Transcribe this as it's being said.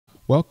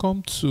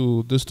Welcome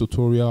to this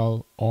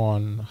tutorial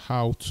on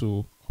how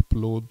to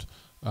upload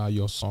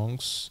your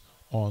songs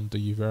on the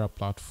Yivera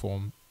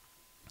platform.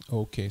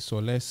 Okay, so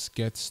let's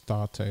get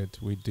started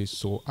with this.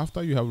 So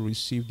after you have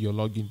received your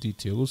login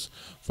details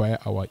via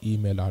our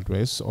email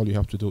address, all you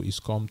have to do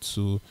is come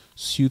to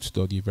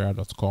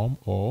suit.yivera.com,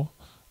 or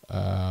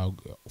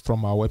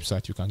from our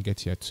website you can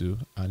get here too,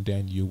 and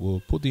then you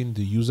will put in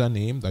the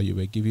username that you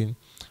were given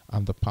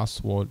and the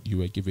password you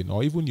were given,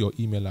 or even your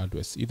email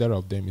address. Either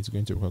of them is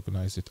going to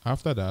recognize it.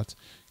 After that,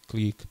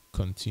 click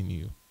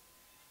continue.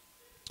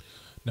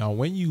 Now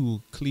when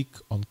you click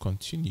on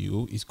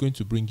continue, it's going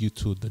to bring you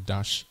to the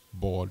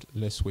dashboard.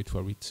 Let's wait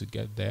for it to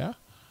get there.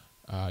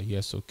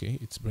 Yes, okay,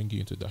 it's bringing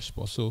you into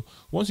dashboard. So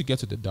once you get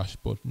to the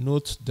dashboard,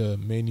 note the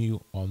menu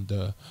on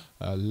the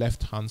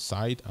left hand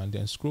side, and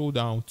then scroll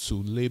down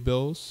to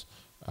labels,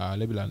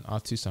 label an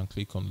artist, and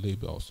click on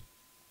labels.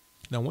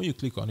 Now when you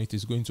click on it,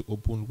 it's going to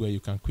open where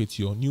you can create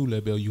your new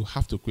label. You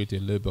have to create a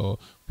label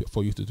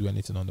for you to do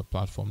anything on the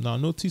platform. Now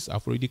notice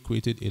I've already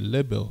created a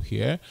label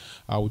here.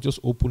 I will just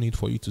open it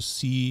for you to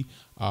see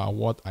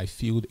what I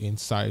filled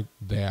inside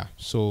there.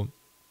 So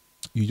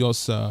you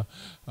just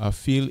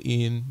fill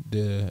in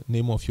the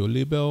name of your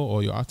label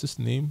or your artist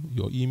name,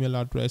 your email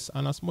address,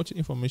 and as much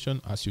information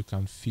as you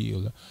can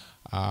fill.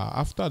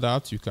 After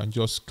that, you can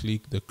just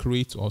click the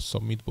create or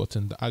submit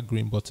button, the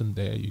green button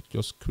there. You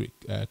just click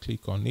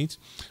on it.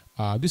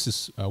 This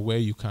is where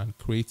you can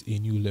create a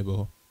new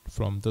label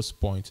from this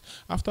point.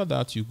 After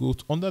that, you go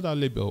under that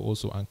label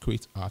also and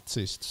create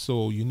artist.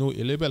 So you know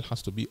a label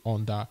has to be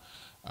under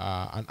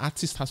an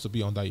artist has to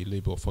be under a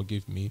label,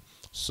 forgive me.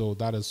 So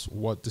that is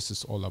what this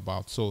is all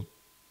about. So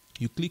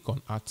you click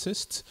on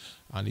artist,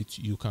 and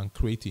you can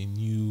create a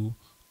new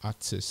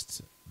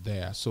artist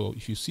there. So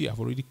if you see, I've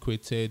already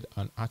created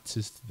an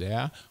artist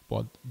there,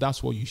 but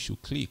that's what you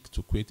should click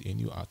to create a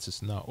new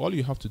artist. Now all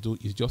you have to do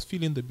is just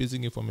fill in the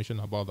basic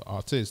information about the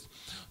artist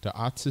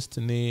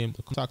name,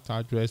 the contact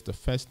address, the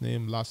first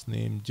name, last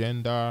name,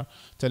 gender,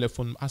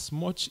 telephone, as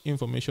much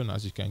information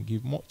as you can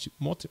give.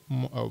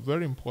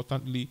 Very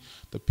importantly,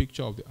 the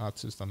picture of the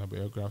artist and the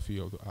biography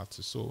of the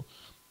artist. So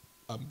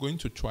I'm going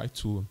to try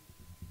to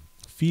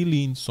fill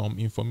in some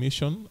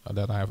information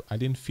that I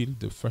didn't fill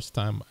the first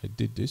time I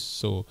did this.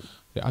 So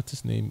the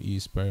artist name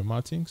is Perry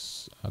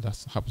Martins.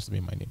 That happens to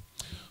be my name.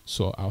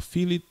 So I'll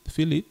fill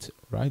it,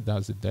 right?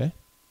 That's it there.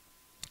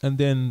 And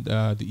then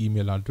the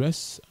email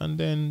address, and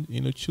then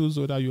choose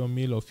whether you are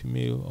male or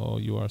female or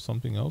you are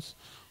something else.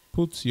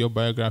 Put your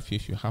biography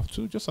if you have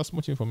to, just as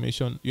much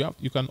information.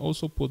 You can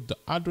also put the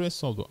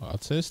address of the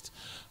artist,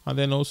 and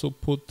then also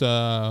put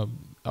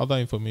other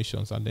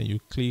informations, and then you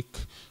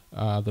click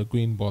the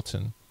green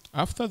button.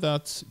 After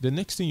that, the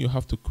next thing you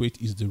have to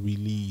create is the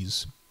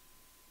release.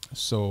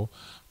 So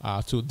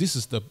this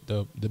is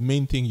the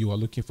main thing you are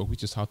looking for,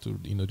 which is how to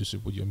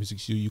distribute your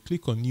music. So you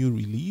click on new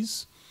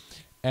release,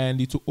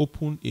 and it will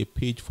open a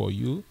page for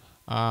you.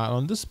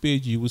 On this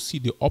page, you will see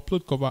the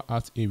upload cover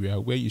art area,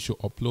 where you should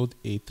upload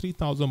a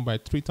 3000 by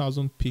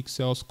 3000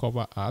 pixels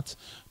cover art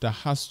that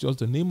has just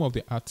the name of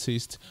the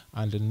artist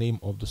and the name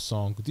of the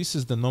song. This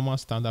is the normal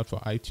standard for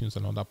iTunes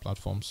and other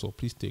platforms, so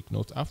please take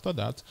note. After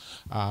that,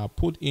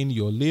 put in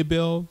your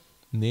label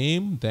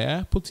name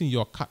there, put in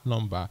your card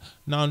number.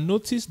 Now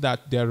notice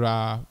that there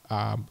are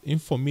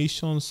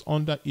informations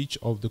under each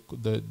of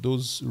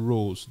those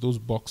rows, those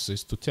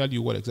boxes, to tell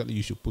you what exactly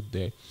you should put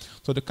there.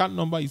 So the card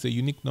number is a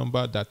unique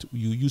number that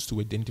you use to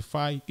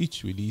identify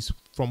each release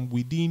from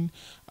within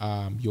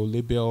your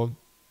label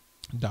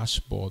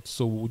dashboard.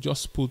 So we'll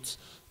just put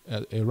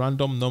a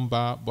random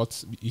number,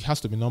 but it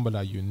has to be a number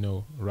that you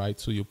know, right?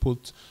 So you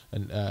put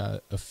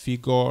a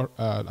figure,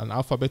 an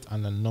alphabet,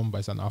 and a number.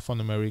 It's an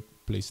alphanumeric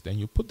place. Then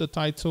you put the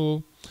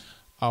title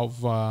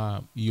of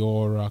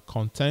your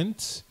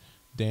content.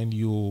 Then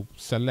you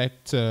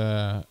select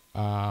every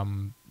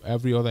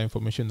other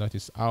information that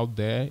is out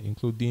there,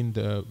 including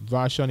the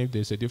version. If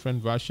there's a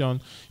different version,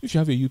 if you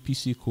have a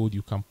UPC code,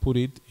 you can put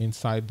it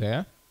inside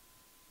there.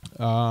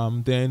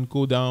 Then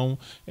go down,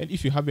 and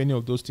if you have any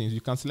of those things,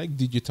 you can select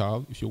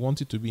digital. If you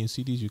want it to be in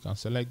CDs, you can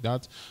select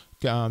that.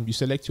 You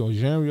select your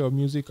genre of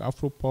music: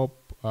 Afro pop,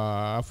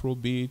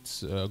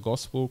 Afrobeat,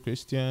 gospel,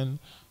 Christian,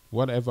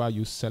 whatever.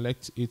 You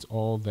select it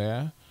all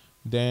there.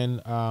 Then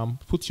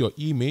put your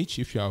image.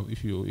 If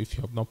you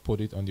have not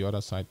put it on the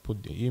other side,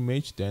 put the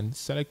image. Then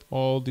select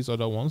all these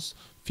other ones.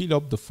 Fill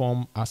up the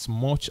form as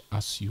much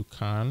as you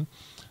can,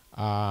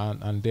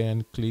 and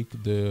then click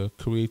the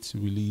create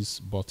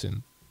release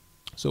button.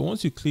 So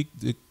once you click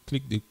the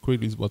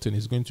create release button,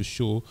 it's going to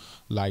show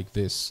like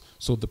this.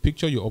 So the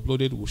picture you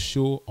uploaded will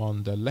show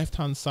on the left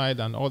hand side,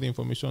 and all the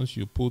information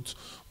you put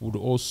would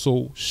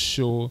also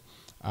show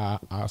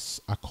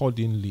as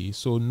accordingly.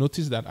 So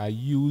notice that I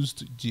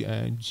used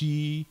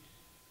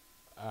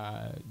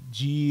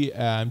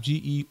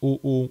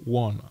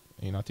GE001,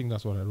 I think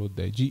that's what I wrote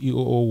there,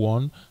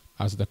 GE001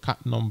 as the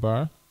card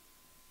number,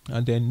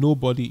 and then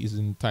nobody is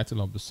in the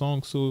title of the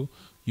song. So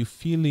you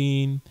fill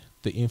in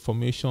the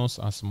informations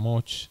as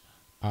much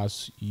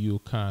as you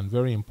can.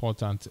 Very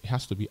important. It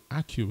has to be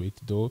accurate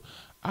though,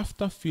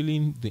 after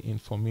filling the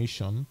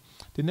information,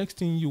 the next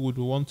thing you would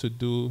want to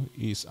do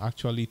is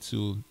actually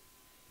to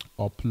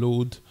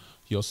upload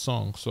your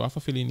song. So after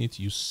filling it,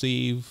 you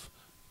save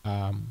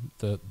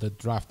the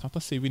draft. After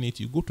saving it,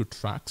 you go to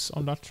tracks.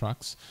 Under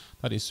tracks,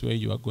 that is where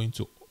you are going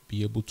to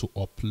be able to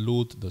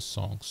upload the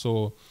song.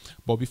 So,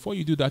 but before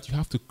you do that, you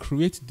have to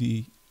create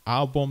the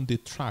album, the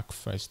track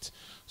first.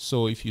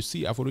 So if you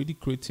see, I've already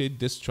created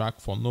this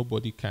track for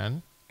Nobody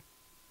Can.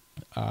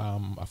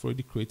 I've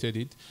already created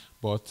it,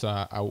 but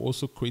I'll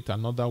also create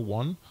another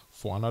one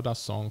for another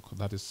song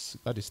that is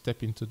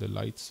Step Into the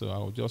Light. So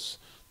I'll just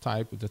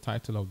type the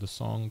title of the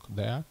song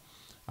there.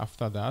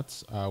 After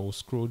that, I will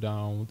scroll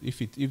down.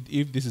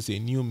 If this is a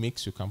new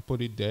mix, you can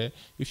put it there.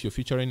 If you're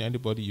featuring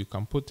anybody, you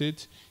can put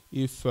it.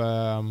 If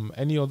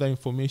any other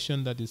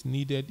information that is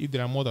needed, if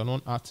there are more than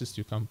one artist,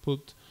 you can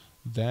put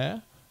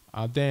there.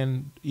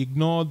 Then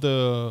ignore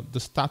the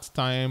start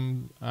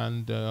time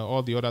and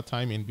all the other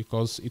timing,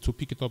 because it will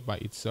pick it up by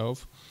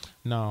itself.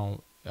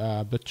 Now,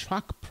 the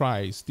track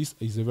price, this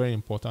is a very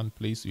important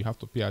place you have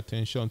to pay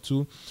attention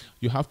to.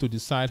 You have to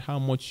decide how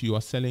much you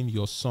are selling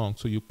your song,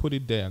 so you put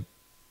it there.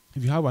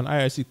 If you have an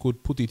IRC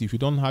code, put it. If you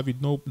don't have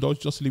it, no, don't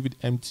just leave it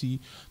empty.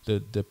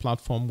 The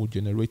platform will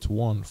generate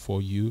one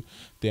for you.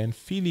 Then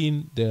fill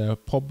in the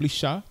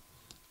publisher,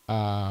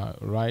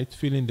 right?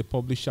 Fill in the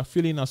publisher.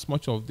 Fill in as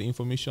much of the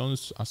information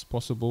as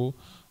possible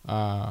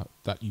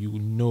that you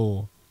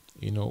know.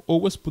 You know,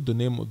 always put the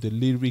name of the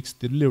lyrics,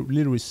 the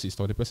lyricist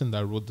or the person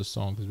that wrote the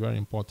song. It's very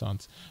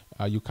important.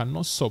 You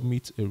cannot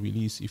submit a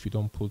release if you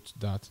don't put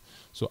that.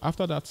 So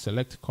after that,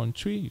 select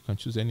country. You can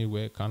choose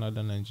anywhere: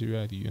 Canada,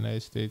 Nigeria, the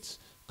United States,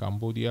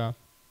 Cambodia,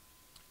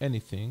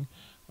 anything.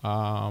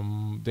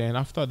 Then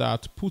after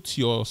that, put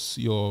your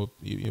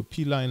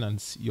P line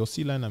and your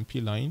C line and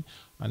P line,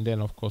 and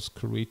then of course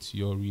create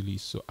your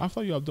release. So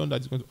after you have done that,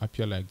 it's going to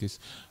appear like this.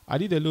 I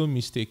did a little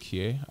mistake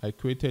here. I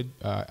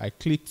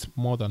clicked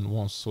more than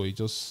once, so it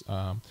just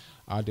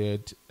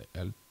added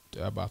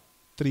about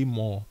 3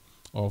 more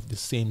of the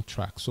same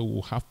track. So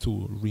we'll have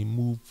to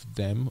remove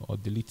them or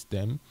delete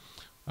them.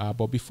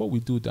 But before we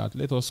do that,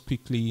 let us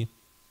quickly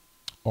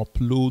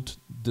upload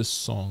this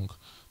song.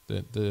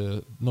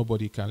 The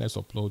Nobody Can. Let's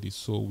upload it.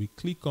 So we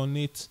click on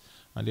it,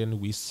 and then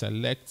we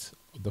select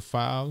the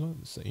file.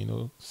 So,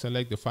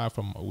 select the file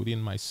from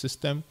within my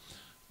system,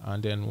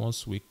 and then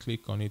once we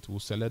click on it, we'll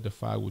select the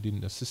file within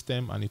the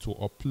system, and it will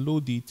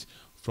upload it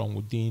from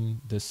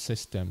within the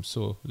system.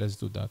 So let's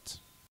do that.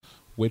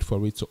 Wait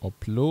for it to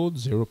upload.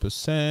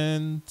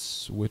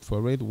 0%. Wait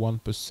for it.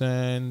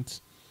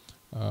 1%.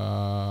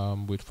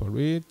 Wait for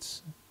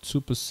it.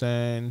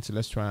 2%.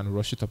 Let's try and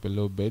rush it up a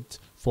little bit.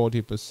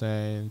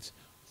 40%.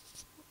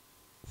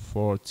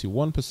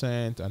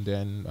 41%, and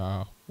then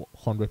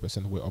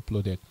 100% were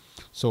uploaded.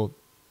 So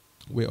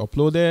we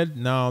uploaded.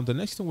 Now the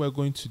next thing we're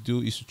going to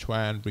do is to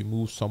try and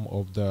remove some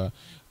of the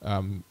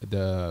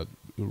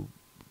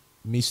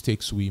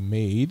mistakes we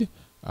made.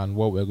 And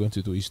what we're going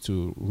to do is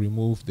to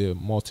remove the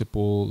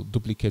multiple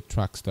duplicate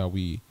tracks that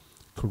we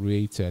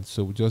created.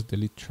 So we just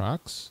delete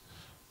tracks.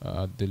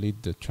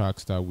 Delete the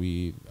tracks that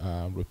we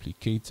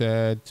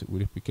replicated.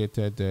 We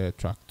replicated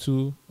track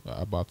 2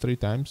 about 3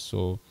 times.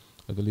 So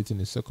deleting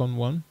the second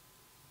one.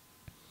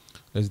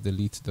 Let's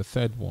delete the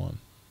third one.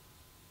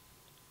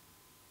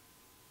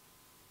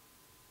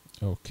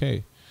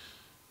 Okay.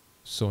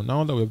 So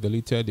now that we've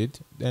deleted it,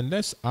 then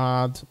let's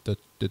add the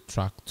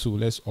track 2.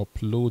 Let's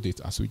upload it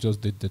as we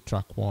just did the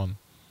track 1.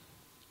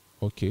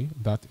 Okay,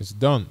 that is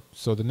done.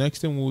 So the next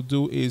thing we'll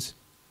do is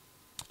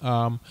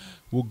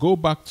we'll go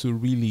back to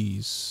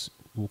release.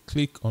 We'll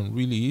click on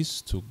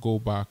release to go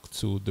back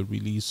to the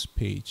release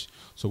page.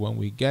 So when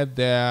we get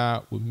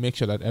there, we'll make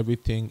sure that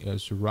everything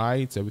is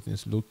right, everything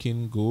is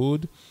looking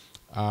good.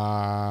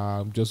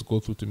 Just go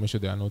through to make sure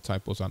there are no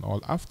typos and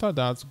all. After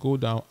that, go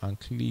down and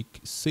click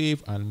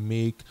save and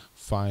make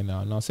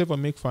final. Now save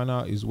and make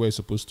final is where it's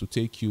supposed to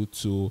take you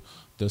to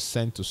the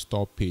send to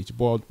store page,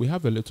 but we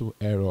have a little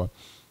error.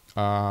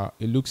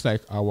 It looks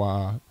like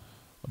our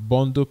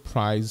bundle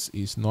price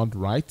is not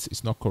right.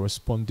 It's not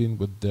corresponding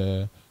with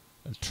the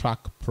track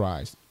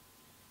price.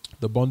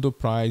 The bundle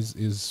price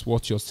is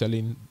what you're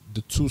selling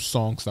the 2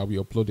 songs that we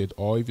uploaded,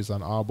 or if it's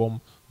an album,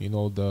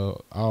 the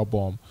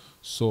album.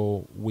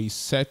 So we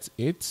set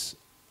it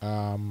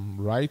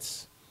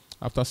right.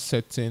 After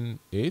setting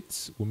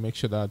it, we'll make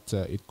sure that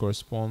it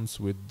corresponds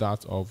with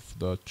that of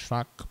the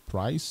track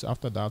price.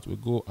 After that, we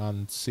go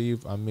and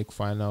save and make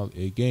final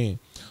again.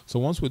 So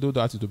once we do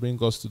that, it will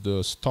bring us to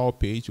the store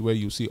page where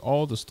you see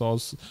all the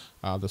stores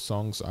the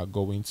songs are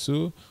going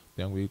to.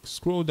 Then we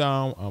scroll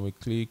down and we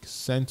click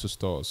send to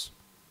stores.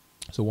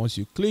 So once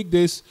you click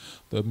this,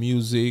 the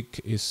music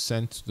is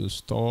sent to the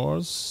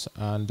stores,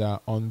 and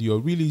on your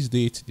release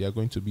date, they are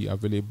going to be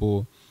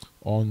available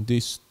on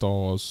these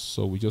stores.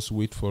 So we just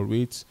wait for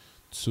it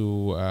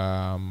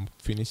to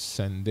finish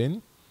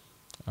sending.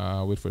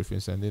 Wait for it to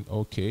finish sending.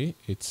 Okay,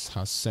 it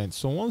has sent.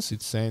 So once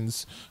it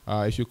sends,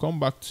 if you come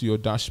back to your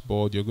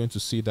dashboard, you're going to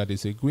see that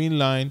there's a green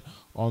line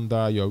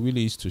under your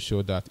release to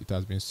show that it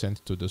has been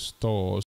sent to the stores.